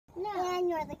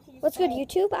What's good,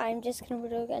 YouTube? I'm just going to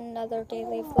do another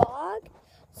daily vlog.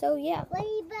 So, yeah.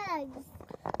 Ladybugs.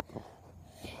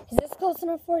 Is this close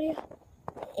enough for you?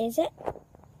 Is it?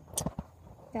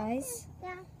 Guys,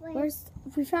 Yeah,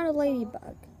 we found a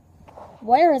ladybug.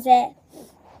 Where is it?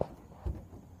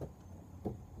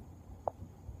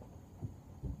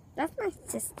 That's my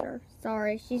sister.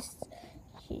 Sorry, she's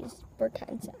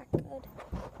pretends to act good.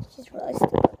 She's really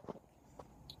stupid.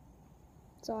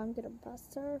 So I'm gonna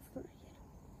bust her for you.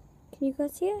 Can you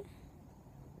guys see it?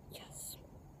 Yes.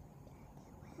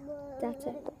 That's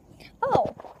it.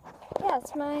 Oh, yeah,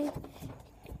 it's my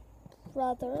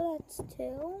brother. That's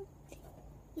two.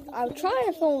 I'm trying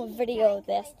to film a video of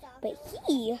this, but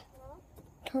he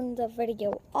turned the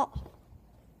video off.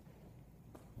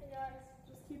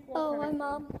 Oh, my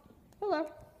mom. Hello.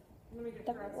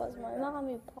 That was my mom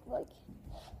in public.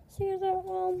 See you there,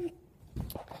 Mom.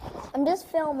 I'm just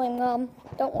filming,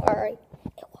 don't worry.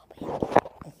 It will be.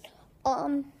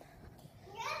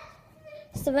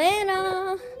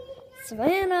 Savannah.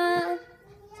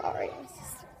 Sorry,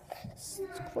 this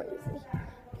is crazy.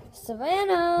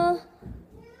 Savannah.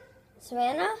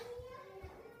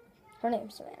 Her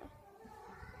name's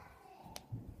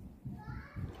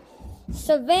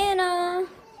Savannah.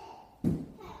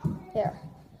 There.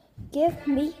 Give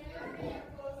me.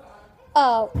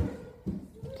 Oh.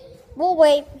 We'll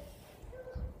wait.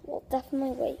 We'll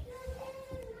definitely wait.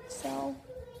 So,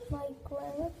 my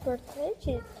grandma's birthday,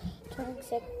 she's turning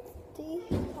 60.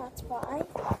 That's why I'm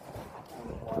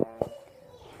wearing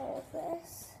all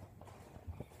this.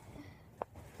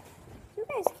 You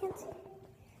guys can't see.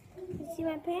 You see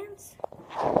my pants?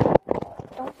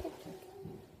 Don't think.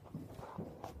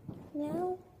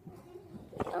 No.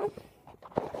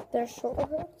 They're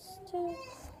shorts too.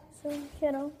 So,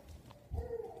 you know.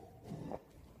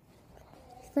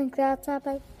 Think that's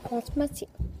happening? That's messy.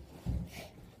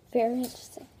 Very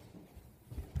interesting.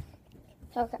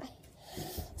 Okay.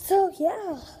 So,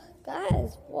 yeah.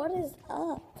 Guys, what is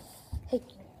up? Hey,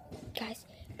 guys,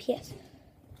 P.S.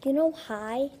 You know,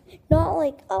 hi? Not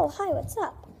like, oh, hi, what's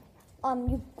up?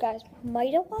 You guys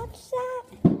might have watched that.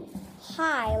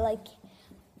 Hi, like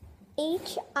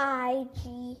H-I-G-H.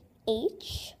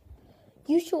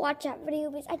 You should watch that video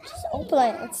because I just opened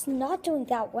it. It's not doing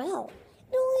that well.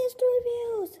 It only has 3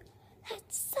 views. That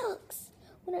sucks.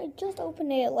 When I just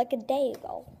opened it like a day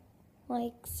ago.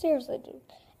 Like, seriously, dude.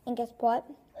 And guess what?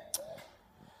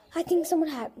 I think someone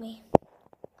hacked me.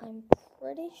 I'm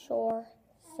pretty sure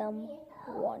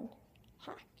someone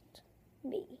hacked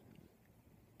me.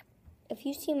 If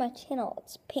you see my channel,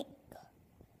 it's pink.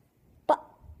 But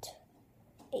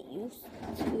it used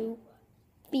to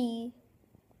be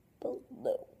blue.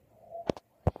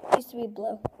 It used to be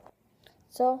blue.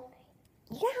 So,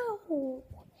 yeah.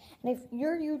 And if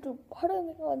you're YouTube, put in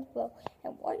the comments below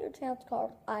and what your channel's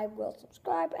called. I will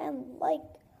subscribe and like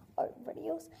our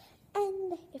videos.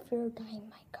 And if you're dyeing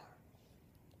my car,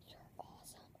 you're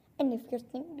awesome. And if you're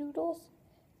Think Noodles,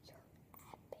 you're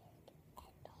epic and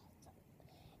awesome.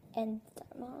 And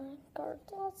my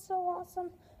car's also awesome.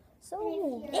 So,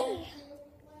 yeah.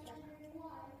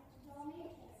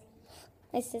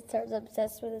 My sister's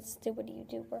obsessed with a stupid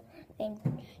YouTuber named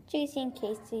JC and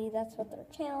Casey. That's what their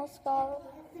channel's called.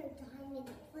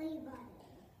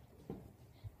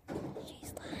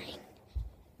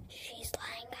 She's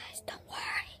lying, guys. Don't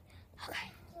worry.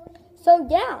 Okay. So,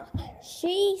 yeah.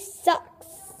 She sucks.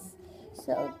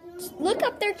 So, just look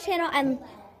up their channel and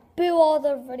boo all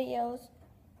their videos.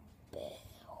 Boo.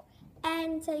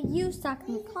 And say you suck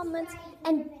in the comments.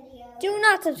 And do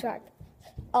not subscribe.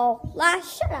 Oh,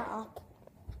 shut up.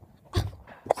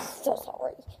 So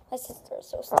sorry. My sister is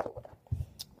so stupid.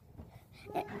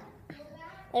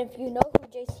 And if you know who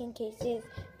JC and Casey is,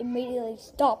 immediately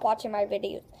stop watching my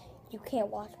videos. You can't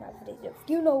watch my videos. If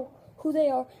you know who they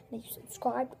are, and you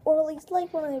subscribed, or at least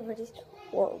like one of their videos,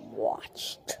 or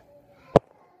watched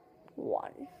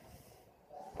one.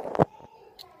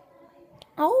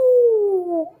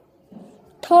 Oh!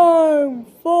 Time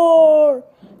for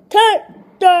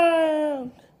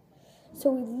takedown!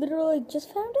 So we literally just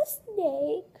found a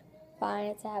snake. Fine,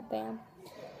 it's a bam.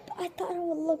 But I thought it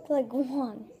would look like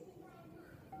one.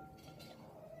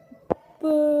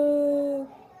 Boo.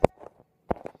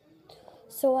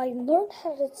 So I learned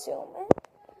how to zoom in.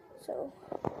 So,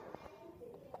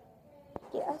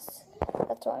 yes,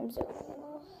 that's why I'm zooming in.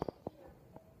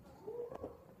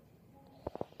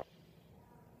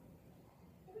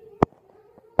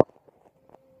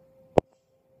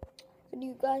 Can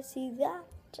you guys see that?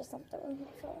 Just something on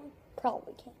my phone.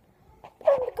 Probably can't.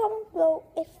 Put in the comments below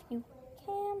if you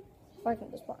can. Or I can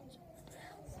just watch.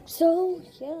 So,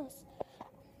 yes.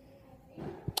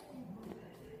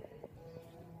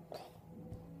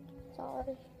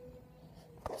 sorry.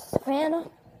 Savannah.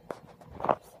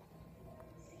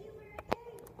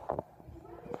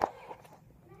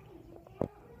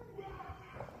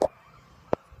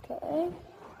 Okay.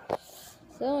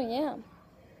 So yeah,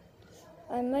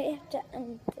 I might have to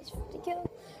end this video.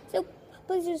 So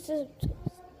please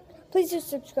do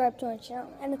subscribe to my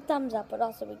channel, and a thumbs up would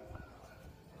also be.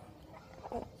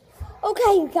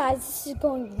 Okay, you guys, this is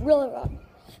going really wrong.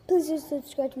 Please do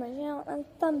subscribe to my channel, and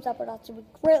a thumbs up would also be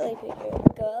greatly appreciated.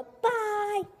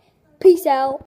 Goodbye. Peace out.